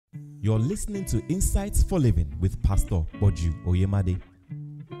You're listening to Insights for Living with Pastor Boju Oyemade.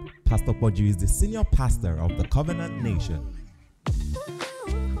 Pastor Boju is the senior pastor of the Covenant Nation.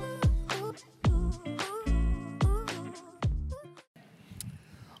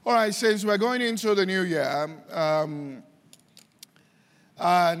 All right, since we're going into the new year,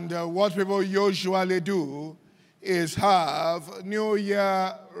 what people usually do is have New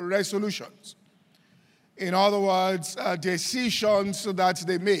Year resolutions. In other words, decisions that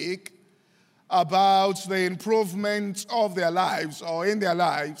they make about the improvement of their lives or in their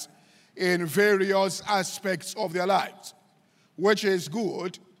lives in various aspects of their lives, which is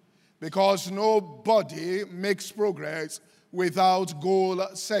good because nobody makes progress without goal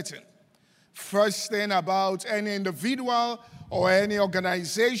setting. First thing about any individual or any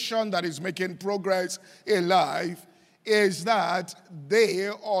organization that is making progress in life is that they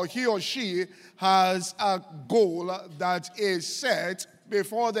or he or she has a goal that is set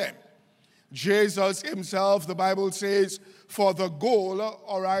before them. Jesus himself, the Bible says, for the goal,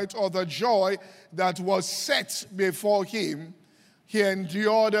 all right, or the joy that was set before him, he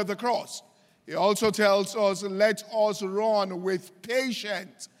endured the cross. He also tells us, let us run with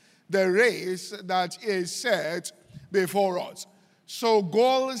patience the race that is set before us. So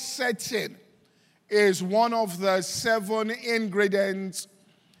goal setting is one of the 7 ingredients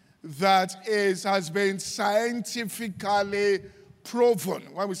that has been scientifically proven.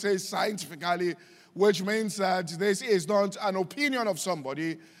 When we say scientifically, which means that this is not an opinion of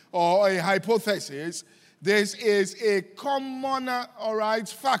somebody or a hypothesis. This is a common,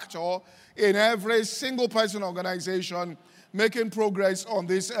 factor in every single person, organization making progress on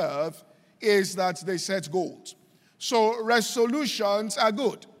this earth, is that they set goals. So resolutions are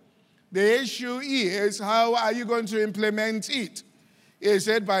good. The issue is, how are you going to implement it? Is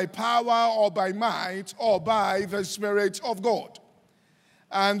it by power or by might or by the Spirit of God?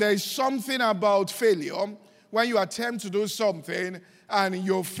 And there's something about failure. When you attempt to do something and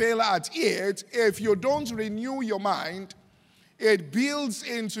you fail at it, if you don't renew your mind, it builds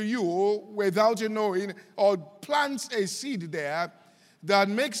into you without you knowing, or plants a seed there that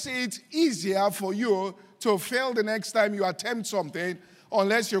makes it easier for you to fail the next time you attempt something,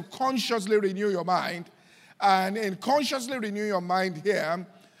 unless you consciously renew your mind. And in consciously renew your mind here,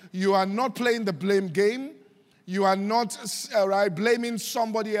 you are not playing the blame game. You are not blaming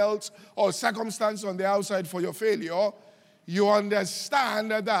somebody else or circumstance on the outside for your failure. You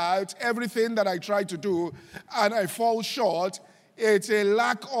understand that everything that I try to do and I fall short, it's a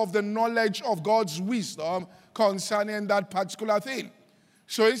lack of the knowledge of God's wisdom concerning that particular thing.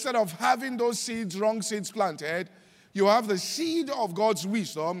 So instead of having those seeds, wrong seeds planted, you have the seed of God's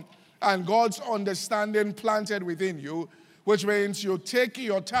wisdom and God's understanding planted within you, which means you take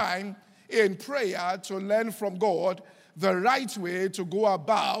your time in prayer to learn from God the right way to go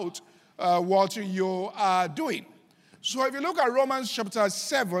about what you are doing. So if you look at Romans chapter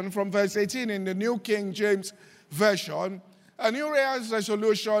 7 from verse 18 in the New King James Version, a New Year's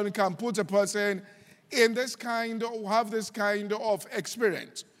resolution can put a person in this kind of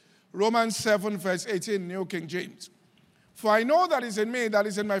experience. Romans 7 verse 18, New King James. For I know that is in me, that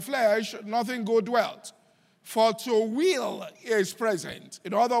is in my flesh, nothing good dwells. For to will is present.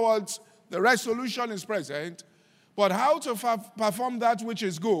 In other words, the resolution is present, but how to perform that which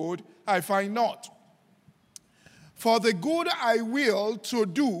is good, I find not. For the good I will to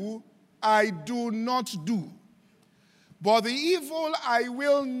do, I do not do. But the evil I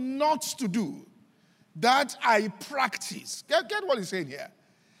will not to do, that I practice. Get what he's saying here.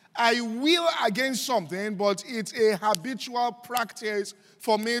 I will against something, but it's a habitual practice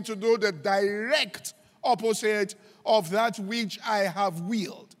for me to do the direct opposite of that which I have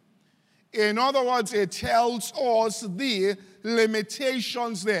willed. In other words, it tells us the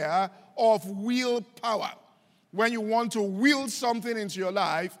limitations there of willpower. When you want to will something into your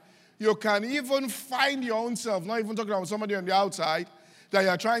life, you can even find your own self, not even talking about somebody on the outside that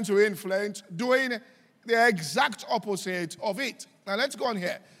you're trying to influence, doing the exact opposite of it. Now let's go on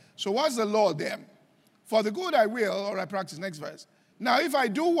here. So what's the law there? For the good I will, or I practice, next verse. Now if I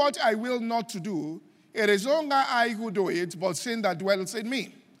do what I will not to do, it is no longer I who do it, but sin that dwells in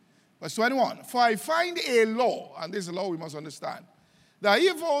me. Verse 21, for I find a law, and this is a law we must understand, that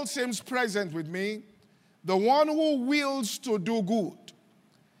evil seems present with me, the one who wills to do good.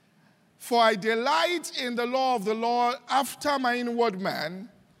 For I delight in the law of the Lord after my inward man,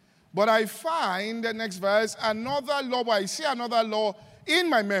 but I find, the next verse, another law, I see another law in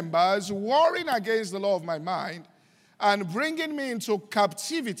my members, warring against the law of my mind, and bringing me into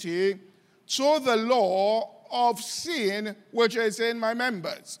captivity to the law of sin which is in my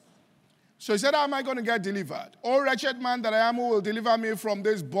members. So he said, how am I going to get delivered? O wretched man that I am, who will deliver me from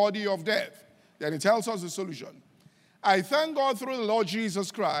this body of death? Then he tells us the solution. I thank God through the Lord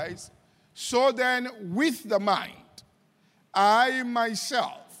Jesus Christ. So then, with the mind, I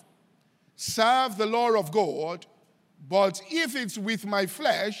myself serve the law of God, but if it's with my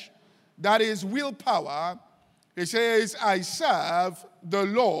flesh, that is willpower, he says, I serve the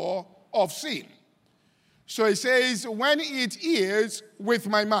law of sin. So he says, when it is with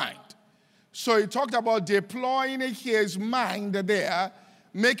my mind. So he talked about deploying his mind there,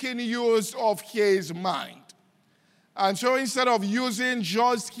 making use of his mind. And so instead of using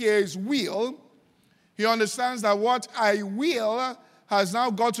just his will, he understands that what I will has now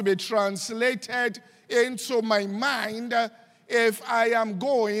got to be translated into my mind if I am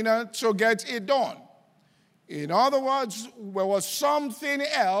going to get it done. In other words, there was something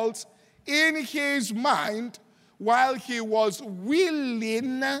else in his mind while he was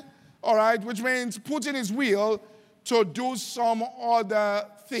willing, all right, which means putting his will to do some other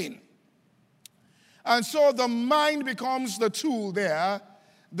thing. And so the mind becomes the tool there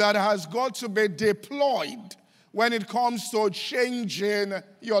that has got to be deployed when it comes to changing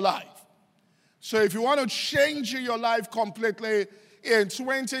your life. So if you want to change your life completely in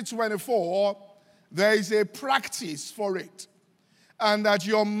 2024, there is a practice for it. And that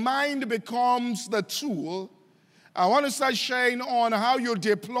your mind becomes the tool. I want to start sharing on how you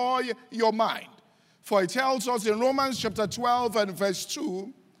deploy your mind. For it tells us in Romans chapter 12 and verse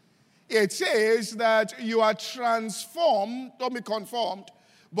 2, it says that you are transformed, don't be conformed,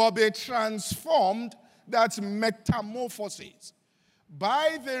 but be transformed, that's metamorphosis,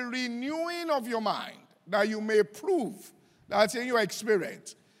 by the renewing of your mind, that you may prove, that's in your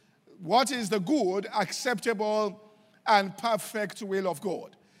experience, what is the good, acceptable, and perfect will of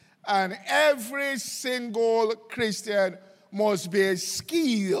God. And every single Christian must be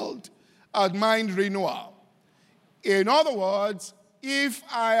skilled at mind renewal. In other words, if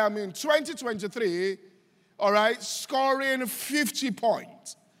I am in 2023, all right, scoring 50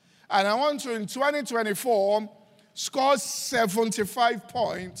 points, and I want to in 2024 score 75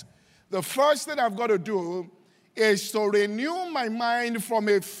 points, the first thing I've got to do is to renew my mind from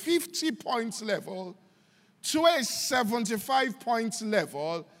a 50 points level to a 75 points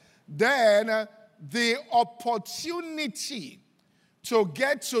level. Then the opportunity to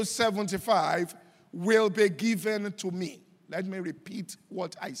get to 75 will be given to me. Let me repeat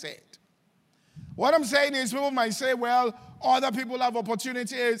what I said. What I'm saying is, people might say, well, other people have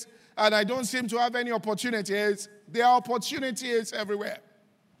opportunities and I don't seem to have any opportunities. There are opportunities everywhere.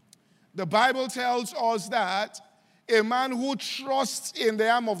 The Bible tells us that a man who trusts in the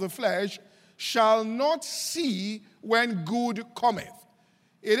arm of the flesh shall not see when good cometh.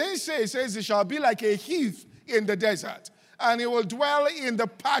 It didn't say, it says it shall be like a heath in the desert, and he will dwell in the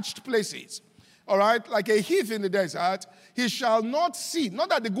parched places. All right, like a heath in the desert, he shall not see, not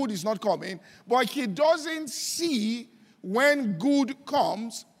that the good is not coming, but he doesn't see when good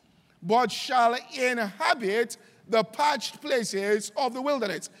comes, but shall inhabit the parched places of the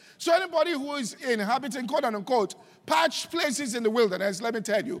wilderness. So anybody who is inhabiting, quote unquote, parched places in the wilderness, let me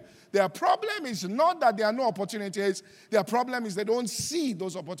tell you, their problem is not that there are no opportunities, their problem is they don't see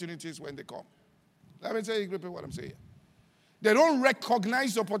those opportunities when they come. Let me tell you what I'm saying. They don't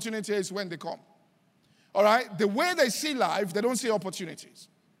recognize opportunities when they come. All right? The way they see life, they don't see opportunities.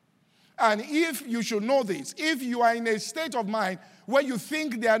 And if you should know this, if you are in a state of mind where you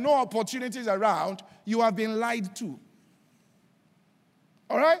think there are no opportunities around, you have been lied to.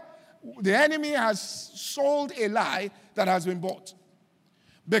 All right? The enemy has sold a lie that has been bought.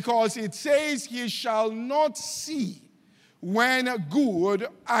 Because it says he shall not see when good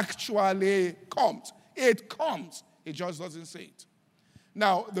actually comes. It comes. It just doesn't say it.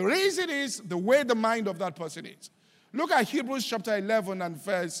 Now, the reason is the way the mind of that person is. Look at Hebrews chapter 11 and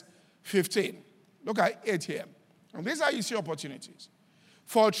verse 15. Look at it here. And this is how you see opportunities.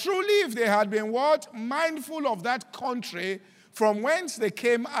 For truly, if they had been what? Mindful of that country from whence they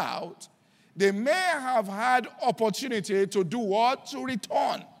came out, they may have had opportunity to do what? To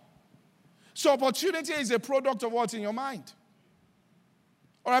return. So opportunity is a product of what's in your mind.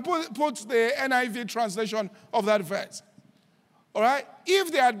 All right, put the NIV translation of that verse. All right,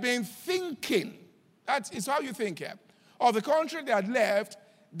 if they had been thinking, that is how you think here, of the country they had left,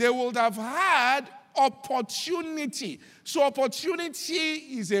 they would have had opportunity. So opportunity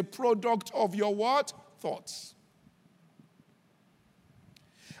is a product of your what? Thoughts.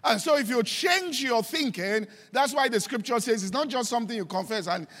 And so if you change your thinking, that's why the scripture says it's not just something you confess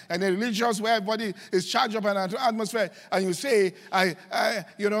and a religious where everybody is charged up in an atmosphere and you say,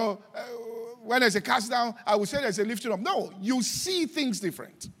 when there's a cast down, I will say there's a lifting up. No, you see things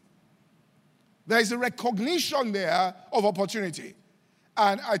different. There is a recognition there of opportunity.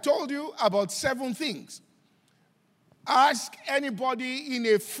 And I told you about 7 things. Ask anybody in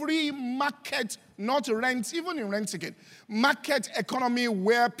a free market, not rent, even in rent ticket, market economy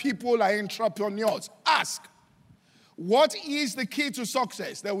where people are entrepreneurs. Ask, what is the key to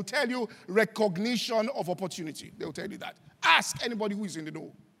success? They will tell you recognition of opportunity. They will tell you that. Ask anybody who is in the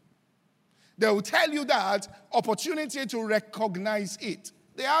know. They will tell you that opportunity to recognize it.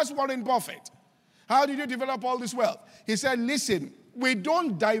 They asked Warren Buffett, how did you develop all this wealth? He said, listen, we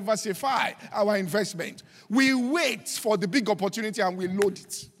don't diversify our investment. We wait for the big opportunity and we load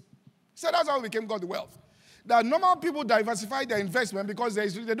it. So that's how we became God the wealth. That normal people diversify their investment because they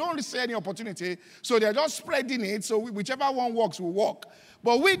don't really see any opportunity, so they're just spreading it, so whichever one works will work.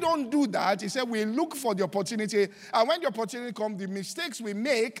 But we don't do that. He said we look for the opportunity, and when the opportunity comes, the mistakes we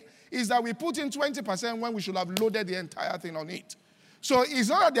make is that we put in 20% when we should have loaded the entire thing on it. So it's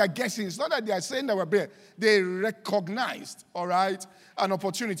not that they're guessing. It's not that they're saying that we're bad. They recognized, all right, an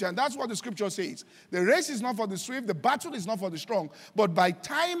opportunity. And that's what the scripture says. The race is not for the swift. The battle is not for the strong. But by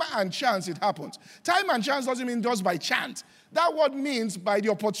time and chance it happens. Time and chance doesn't mean just by chance. That word means by the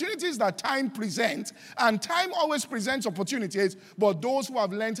opportunities that time presents. And time always presents opportunities. But those who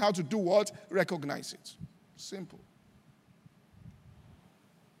have learned how to do what? Recognize it. Simple.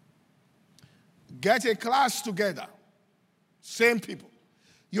 Get a class together. Same people.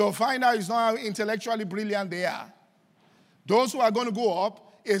 You'll find out it's not how intellectually brilliant they are. Those who are going to go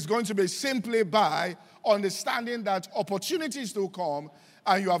up is going to be simply by understanding that opportunities will come,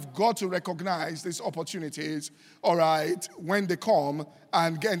 and you have got to recognize these opportunities, all right, when they come,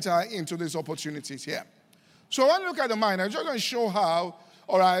 and enter into these opportunities here. So when you look at the mind, I'm just going to show how,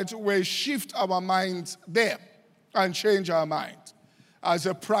 all right, we shift our minds there and change our mind as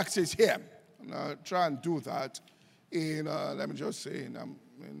a practice here. I'll try and do that in, let me just say, in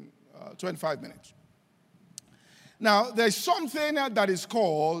 25 minutes. Now, there's something that is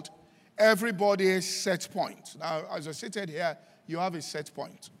called everybody's set point. Now, as I stated here, you have a set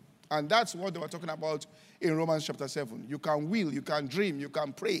point. And that's what they were talking about in Romans chapter 7. You can will, you can dream, you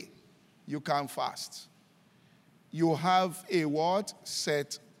can pray, you can fast. You have a what?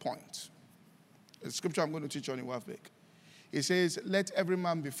 Set point. The scripture I'm going to teach on in Wafbek. It says, let every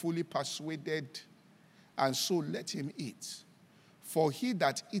man be fully persuaded, and so let him eat. For he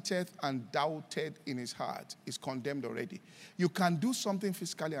that eateth and doubted in his heart is condemned already. You can do something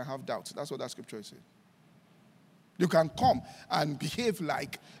physically and have doubts. That's what that scripture is saying. You can come and behave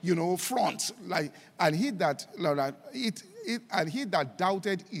like, front. And he that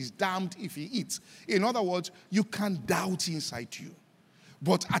doubted is damned if he eats. In other words, you can doubt inside you,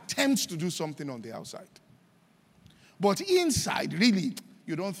 but attempt to do something on the outside. But inside, really,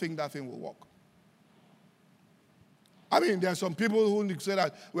 you don't think that thing will work. I mean, there are some people who say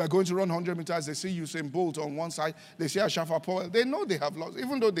that we are going to run 100 meters. They see Usain Bolt on one side. They see Ashafa Powell. They know they have lost.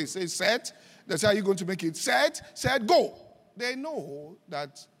 Even though they say set, they say, are you going to make it? Set, go. They know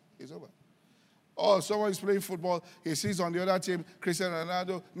that it's over. Or someone is playing football. He sees on the other team Cristiano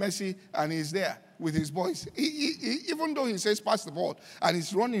Ronaldo, Messi, and he's there with his boys. Even though he says pass the ball and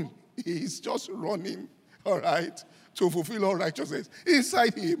he's running, he's just running, all right, to fulfill all righteousness.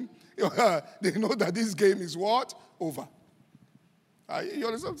 Inside him, they know that this game is what? Over. You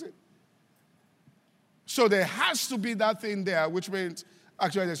understand what I'm saying? So there has to be that thing there, which means,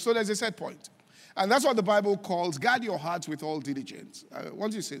 actually, so there's a set point. And that's what the Bible calls, guard your heart with all diligence. I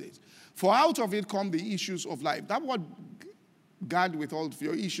want you to say this. For out of it come the issues of life. That word, guard with all of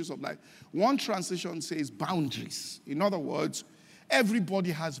your issues of life. One translation says boundaries. In other words,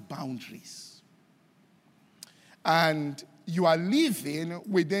 everybody has boundaries. And you are living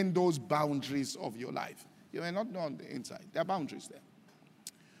within those boundaries of your life. You may not know on the inside. There are boundaries there.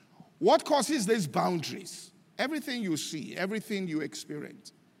 What causes these boundaries? Everything you see, everything you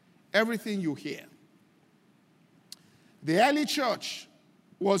experience, everything you hear. The early church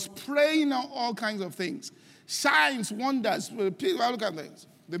was praying on all kinds of things. Signs, wonders, all kinds of things.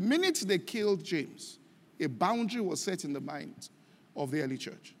 The minute they killed James, a boundary was set in the minds of the early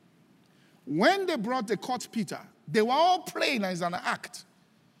church. When they caught Peter, they were all praying as an act.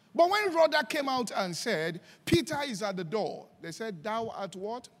 But when Rhoda came out and said, Peter is at the door, they said, thou art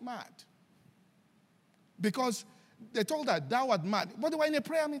what? Mad. Because they told her, thou art mad. But they were in a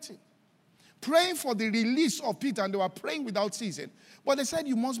prayer meeting, praying for the release of Peter, and they were praying without ceasing. But they said,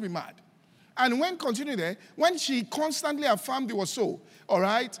 you must be mad. And when she constantly affirmed it was so, all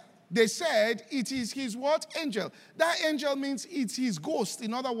right, they said, it is his what? Angel. That angel means it's his ghost.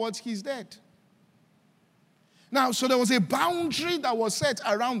 In other words, he's dead. Now, so there was a boundary that was set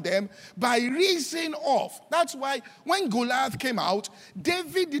around them by reason of. That's why when Goliath came out,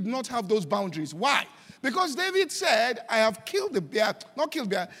 David did not have those boundaries. Why? Because David said, I have killed the bear, not killed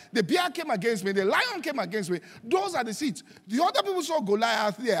bear. The bear came against me, the lion came against me. Those are the seeds. The other people saw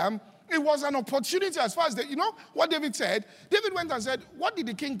Goliath there. It was an opportunity as far as, you know what David said? David went and said, what did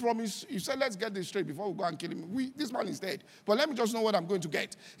the king promise? He said, let's get this straight before we go and kill him. This man is dead. But let me just know what I'm going to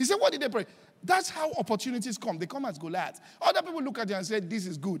get. He said, what did they pray? That's how opportunities come. They come as Goliath. Other people look at you and say, this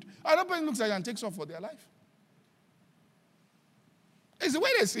is good. Other people look at you and takes off for their life. It's the way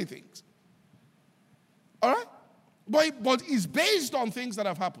they see things. All right? But it's based on things that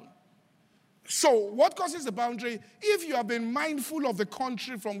have happened. So what causes the boundary? If you have been mindful of the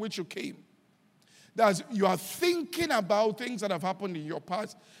country from which you came, that you are thinking about things that have happened in your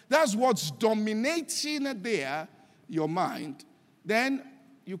past, that's what's dominating there, your mind, then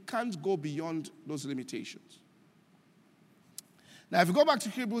you can't go beyond those limitations. Now, if you go back to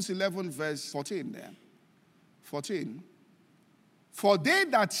Hebrews 11, verse 14 there. 14. For they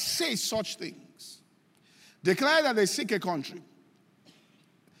that say such things declare that they seek a country.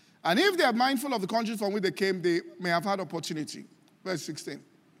 And if they are mindful of the country from which they came, they may have had opportunity. Verse 16.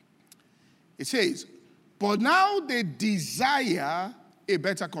 It says, but now they desire a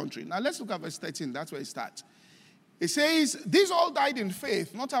better country. Now let's look at verse 13. That's where it starts. It says, these all died in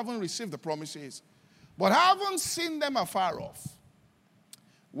faith, not having received the promises, but having seen them afar off,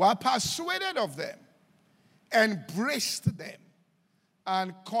 were persuaded of them, embraced them,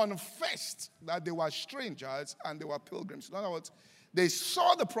 and confessed that they were strangers and they were pilgrims. In other words, they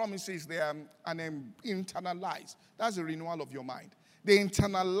saw the promises there and then internalized. That's the renewal of your mind. They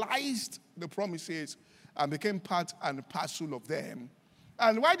internalized the promises and became part and parcel of them.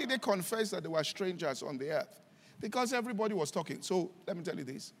 And why did they confess that they were strangers on the earth? Because everybody was talking. So let me tell you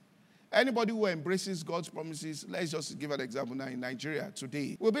this. Anybody who embraces God's promises, let's just give an example now in Nigeria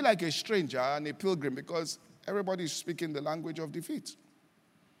today, will be like a stranger and a pilgrim because everybody is speaking the language of defeat.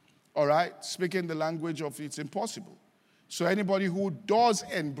 All right? Speaking the language of it's impossible. So anybody who does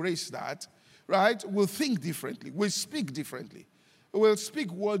embrace that, right, will think differently, will speak differently. Will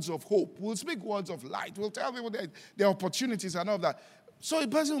speak words of hope, will speak words of light, will tell people that their opportunities and all that. So a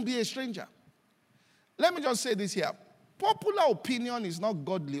person will be a stranger. Let me just say this here. Popular opinion is not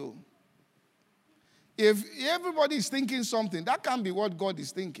godly. If everybody is thinking something, that can't be what God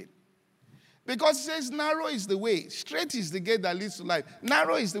is thinking. Because it says narrow is the way, straight is the gate that leads to life.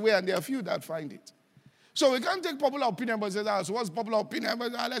 Narrow is the way, and there are few that find it. So we can't take popular opinion but say, so what's popular opinion?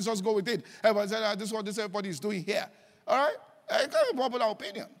 Let's just go with it. Everybody say, this is what everybody is doing here. All right? It can't be popular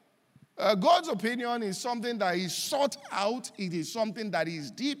opinion. God's opinion is something that is sought out. It is something that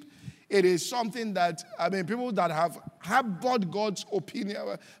is deep. It is something that, people that have harbored God's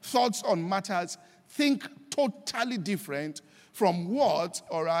opinion, thoughts on matters, think totally different from what,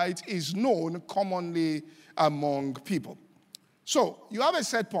 all right, is known commonly among people. So you have a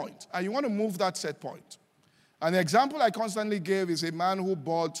set point, and you want to move that set point. An example I constantly give is a man who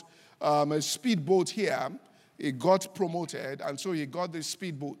bought a speedboat here. He got promoted, and so he got this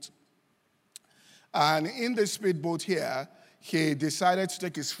speedboat. And in the speedboat here, he decided to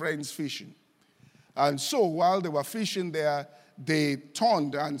take his friends fishing. And so while they were fishing there, they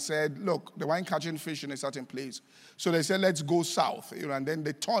turned and said, look, they weren't catching fish in a certain place. So they said, let's go south. And then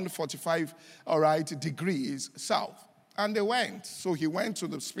they turned 45, degrees south. And they went. So he went to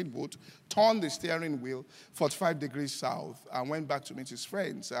the speedboat, turned the steering wheel 45 degrees south, and went back to meet his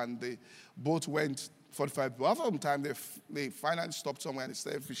friends. And the boat went 45 degrees. After some time, they finally stopped somewhere and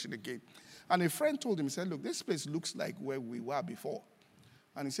started fishing again. And a friend told him, he said, look, this place looks like where we were before.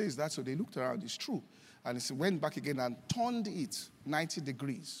 And he says that, so they looked around, it's true. And he went back again and turned it 90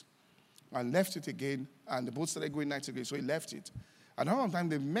 degrees and left it again. And the boat started going 90 degrees, so he left it. And after some time,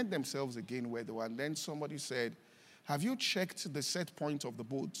 they met themselves again where they were. And then somebody said, have you checked the set point of the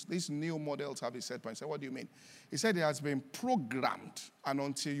boat? These new models have a set point. I said, what do you mean? He said it has been programmed. And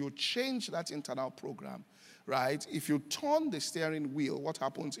until you change that internal program, right, if you turn the steering wheel, what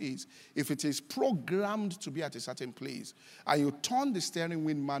happens is, if it is programmed to be at a certain place, and you turn the steering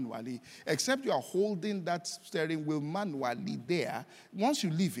wheel manually, except you are holding that steering wheel manually there, once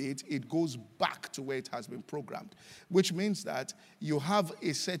you leave it, it goes back to where it has been programmed, which means that you have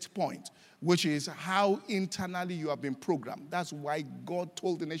a set point, which is how internally you have been programmed. That's why God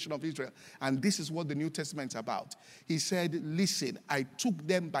told the nation of Israel, and this is what the New Testament is about. He said, listen, I took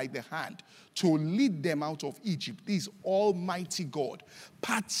them by the hand to lead them out of Egypt. This Almighty God,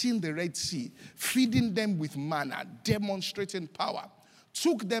 parting the Red Sea, feeding them with manna, demonstrating power,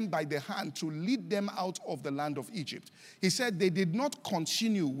 took them by the hand to lead them out of the land of Egypt. He said, they did not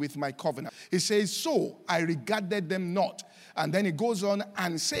continue with my covenant. He says, so I regarded them not. And then he goes on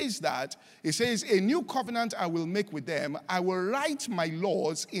and says that, he says, a new covenant I will make with them. I will write my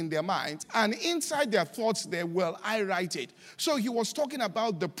laws in their minds, and inside their thoughts there will I write it. So he was talking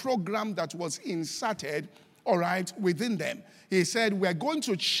about the program that was inserted, all right, within them. He said, we're going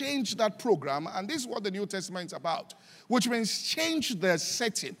to change that program, and this is what the New Testament is about, which means change the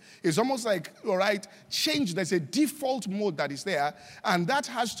setting. It's almost like, all right, change. There's a default mode that is there, and that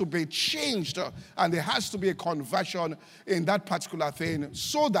has to be changed, and there has to be a conversion in that particular thing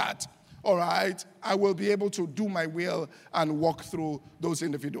so that, all right, I will be able to do my will and walk through those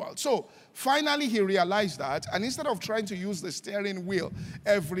individuals. So finally, he realized that, and instead of trying to use the steering wheel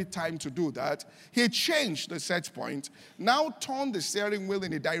every time to do that, he changed the set point, now turned the steering wheel in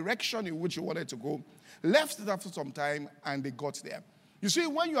the direction in which he wanted to go, left it after some time, and they got there. You see,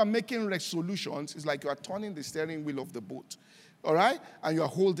 when you are making resolutions, it's like you are turning the steering wheel of the boat. All right? And you are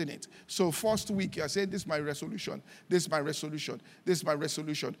holding it. So first week, you are saying, this is my resolution. This is my resolution. This is my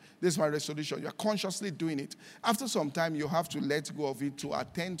resolution. This is my resolution. You are consciously doing it. After some time, you have to let go of it to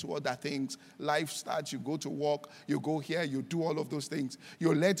attend to other things. Life starts. You go to work. You go here. You do all of those things.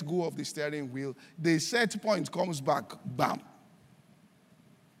 You let go of the steering wheel. The set point comes back. Bam.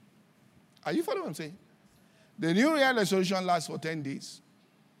 Are you following what I'm saying? The New Year resolution lasts for 10 days.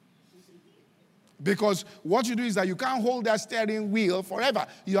 Because what you do is that you can't hold that steering wheel forever.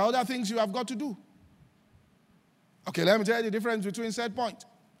 You have other things you have got to do. Okay, let me tell you the difference between set point.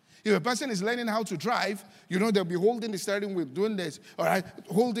 If a person is learning how to drive, you know they'll be holding the steering wheel, doing this, all right,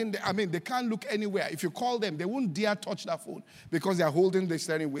 they can't look anywhere. If you call them, they won't dare touch that phone because they're holding the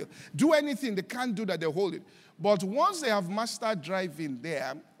steering wheel. Do anything, they can't do that, they hold it. But once they have mastered driving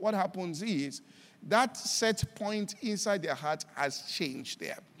there, what happens is that set point inside their heart has changed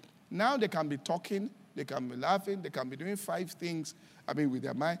there. Now they can be talking, they can be laughing, they can be doing 5 things, with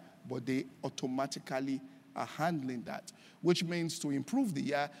their mind, but they automatically are handling that. Which means to improve the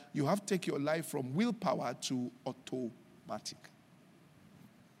year, you have to take your life from willpower to automatic.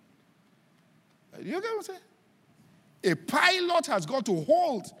 You get what I'm saying? A pilot has got to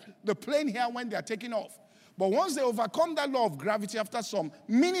hold the plane here when they are taking off. But once they overcome that law of gravity after some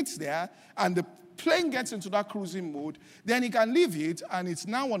minutes there, and the plane gets into that cruising mode, then he can leave it, and it's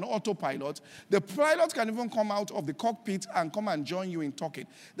now on autopilot. The pilot can even come out of the cockpit and come and join you in talking.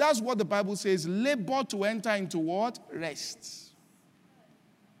 That's what the Bible says, labor to enter into what? Rest.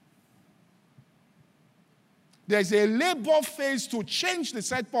 There's a labor phase to change the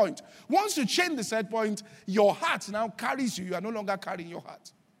set point. Once you change the set point, your heart now carries you. You are no longer carrying your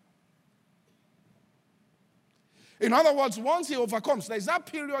heart. In other words, once he overcomes, there's that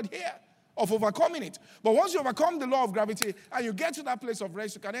period here of overcoming it. But once you overcome the law of gravity and you get to that place of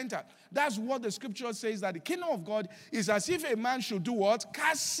rest, you can enter. That's what the scripture says, that the kingdom of God is as if a man should do what?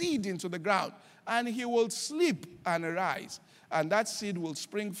 Cast seed into the ground, and he will sleep and arise. And that seed will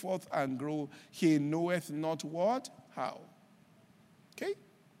spring forth and grow. He knoweth not what? How. Okay?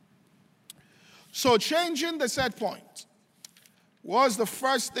 So changing the set point was the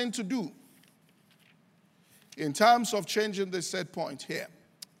first thing to do in terms of changing the set point here.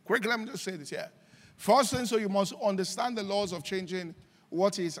 Quickly, let me just say this here. First thing, so you must understand the laws of changing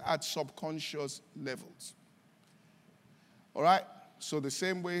what is at subconscious levels. All right? So the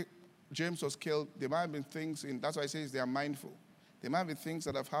same way James was killed, there might have been things that's why I say they are mindful. There might be things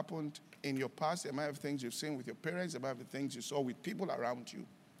that have happened in your past. There might have things you've seen with your parents. There might be things you saw with people around you.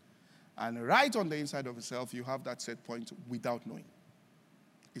 And right on the inside of yourself, you have that set point without knowing.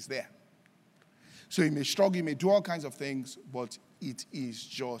 It's there. So you may struggle, you may do all kinds of things, but it is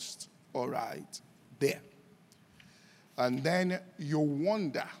just all right there. And then you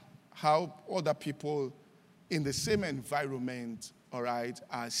wonder how other people in the same environment, all right,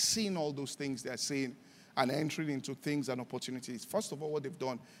 are seeing all those things they're seeing and entering into things and opportunities. First of all, what they've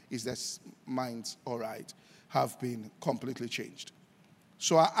done is their minds, all right, have been completely changed.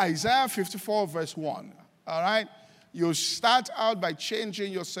 So Isaiah 54 verse 1, all right, you start out by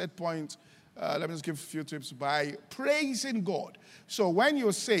changing your set point. Let me just give a few tips by praising God. So when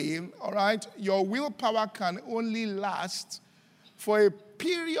you're saying, all right, your willpower can only last for a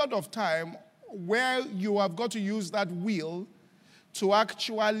period of time where you have got to use that will to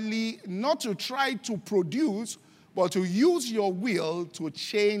actually, not to try to produce, but to use your will to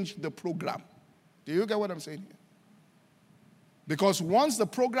change the program. Do you get what I'm saying here? Because once the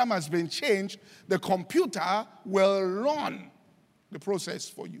program has been changed, the computer will run the process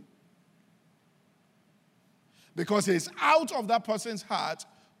for you. Because it's out of that person's heart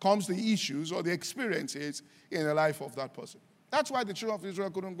comes the issues or the experiences in the life of that person. That's why the children of Israel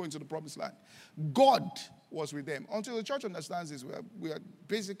couldn't go into the promised land. God was with them. Until the church understands this, we are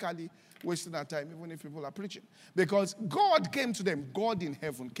basically wasting our time, even if people are preaching. Because God came to them. God in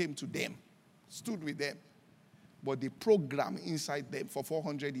heaven came to them, stood with them. But the program inside them for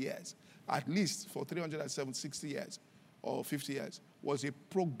 400 years, at least for 360 years or 50 years, was a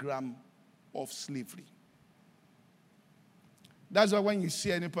program of slavery. That's why when you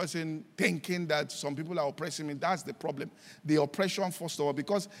see any person thinking that some people are oppressing me, that's the problem. The oppression, first of all,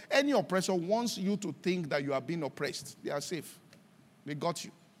 because any oppressor wants you to think that you are being oppressed. They are safe. They got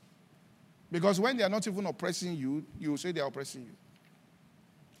you. Because when they are not even oppressing you, you say they are oppressing you.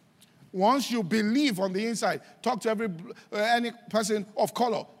 Once you believe on the inside, talk to any person of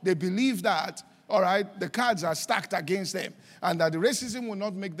color, they believe that, all right, the cards are stacked against them and that the racism will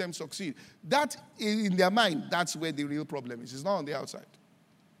not make them succeed. That, in their mind, that's where the real problem is. It's not on the outside.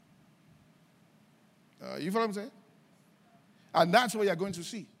 You follow what I'm saying? And that's what you're going to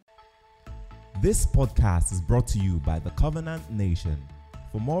see. This podcast is brought to you by the Covenant Nation.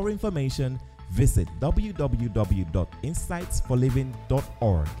 For more information, visit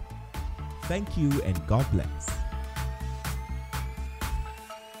www.insightsforliving.org. Thank you and God bless.